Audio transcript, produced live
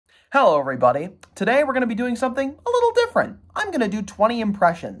Hello everybody. Today we're going to be doing something a little different. I'm going to do 20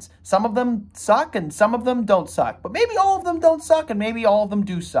 impressions. Some of them suck and some of them don't suck. But maybe all of them don't suck and maybe all of them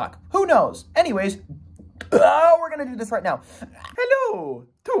do suck. Who knows? Anyways, we're going to do this right now. Hello.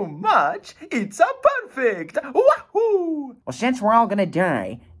 Too much. It's a perfect. Wahoo! Well, since we're all gonna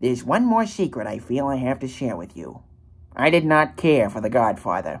die, there's one more secret I feel I have to share with you. I did not care for the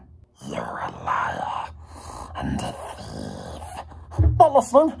Godfather. You're a liar and a thief. Not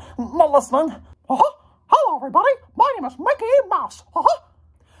listening. Hello, everybody. My name is Mickey Mouse.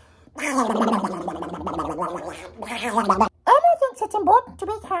 Emma thinks it's important to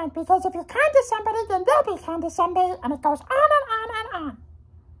be kind because if you're kind to somebody, then they'll be kind to somebody, and it goes on and on and on.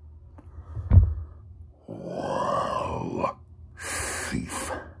 Well,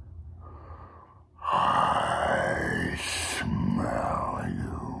 thief, I smell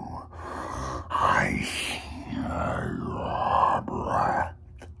you. I smell your breath.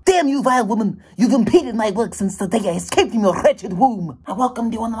 Damn you, vile woman! You've impeded my work since the day I escaped from your wretched womb. I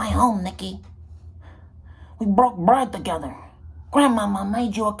welcomed you into my home, Nicky. We broke bread together. Grandmama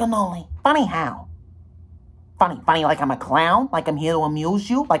made you a cannoli. Funny how? Funny like I'm a clown? Like I'm here to amuse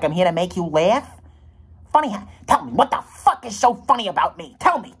you? Like I'm here to make you laugh? Funny how? Tell me, what the fuck is so funny about me?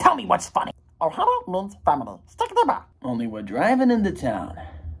 Tell me what's funny. O'Hara means family. Stick to the bar. Only we're driving into town.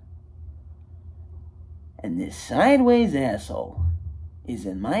 And this sideways asshole is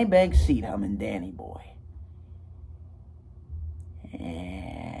in my back seat humming Danny Boy.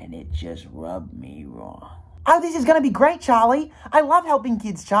 And it just rubbed me wrong. Oh, this is gonna be great, Charlie. I love helping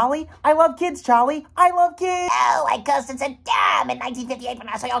kids, Charlie. I love kids, Charlie. I love kids. Oh, I cursed and said damn in 1958 when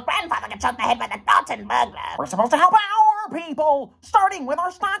I saw your grandfather get shot in the head by the Dalton burglar. We're supposed to help our people, starting with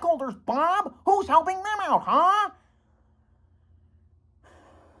our stockholders, Bob. Who's helping them out, huh?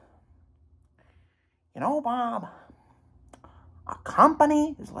 You know, Bob, a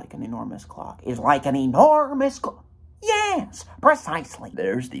company is like an enormous clock. Yes, precisely.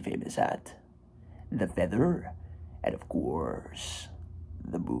 There's the famous hat, the feather, and of course,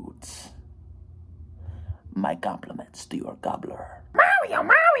 the boots. My compliments to your gobbler.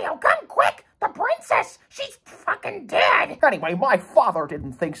 Mario, come quick! The princess, she's fucking dead! Anyway, my father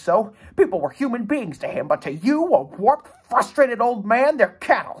didn't think so. People were human beings to him, but to you, a warped, frustrated old man, they're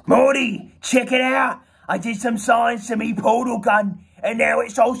cattle. Morty, check it out. I did some science to me portal gun, and now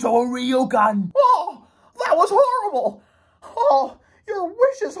it's also a real gun. Oh, that was horrible. Oh, your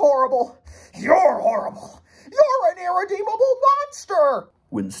wish is horrible. You're horrible. You're an irredeemable monster.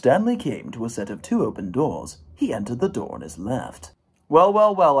 When Stanley came to a set of 2 open doors, he entered the door on his left.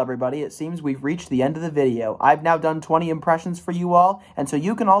 Well, everybody, it seems we've reached the end of the video. I've now done 20 impressions for you all, and so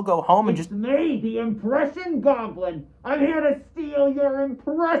you can all go home and just... me, the impression goblin. I'm here to steal your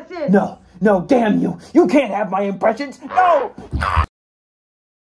impression. No, damn you. You can't have my impressions. No!